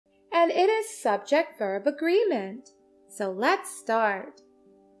and it is Subject Verb Agreement. So let's start.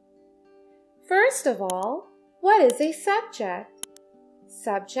 First of all, what is a subject?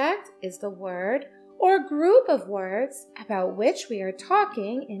 Subject is the word or group of words about which we are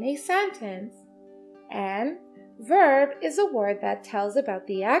talking in a sentence. And verb is a word that tells about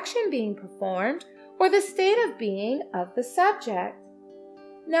the action being performed or the state of being of the subject.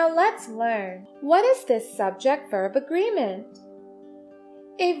 Now let's learn, what is this subject-verb agreement?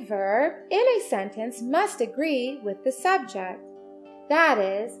 A verb in a sentence must agree with the subject. That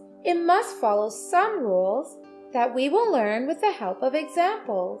is, it must follow some rules that we will learn with the help of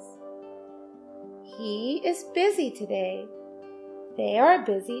examples. He is busy today. They are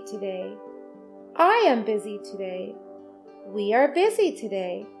busy today. I am busy today. We are busy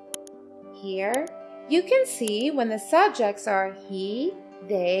today. Here, you can see when the subjects are he,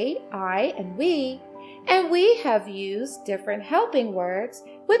 they, I, and we have used different helping words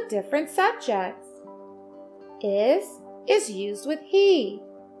with different subjects. Is used with he.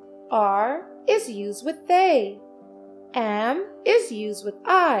 Are is used with they. Am is used with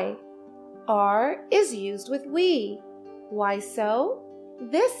I. Are is used with we. Why so?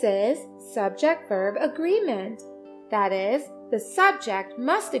 This is subject-verb agreement. That is, the subject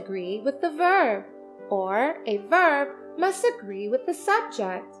must agree with the verb, or a verb must agree with the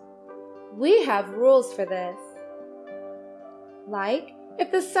subject. We have rules for this. Like,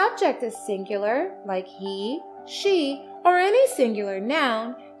 if the subject is singular, like he, she, or any singular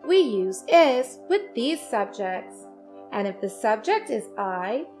noun, we use is with these subjects. And if the subject is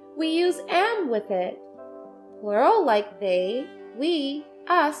I, we use am with it. Plural like they, we,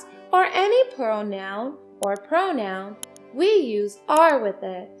 us, or any plural noun or pronoun, we use are with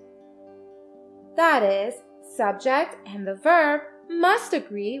it. That is, subject and the verb must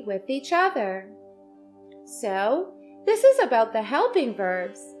agree with each other. So, this is about the helping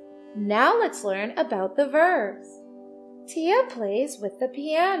verbs. Now let's learn about the verbs. Tia plays with the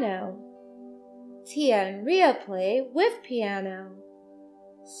piano. Tia and Ria play with piano.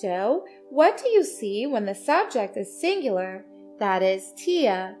 So, what do you see when the subject is singular, that is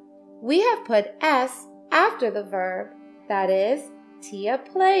Tia? We have put S after the verb, that is Tia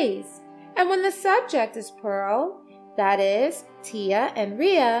plays. And when the subject is plural, that is Tia and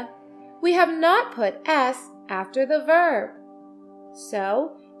Ria, we have not put S after the verb.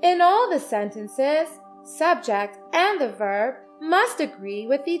 So, in all the sentences, subject and the verb must agree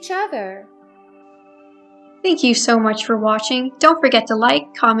with each other. Thank you so much for watching. Don't forget to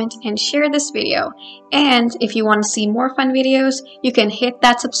like, comment, and share this video. And if you want to see more fun videos, you can hit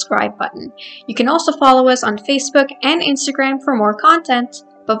that subscribe button. You can also follow us on Facebook and Instagram for more content.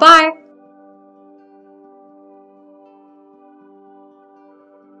 Bye-bye!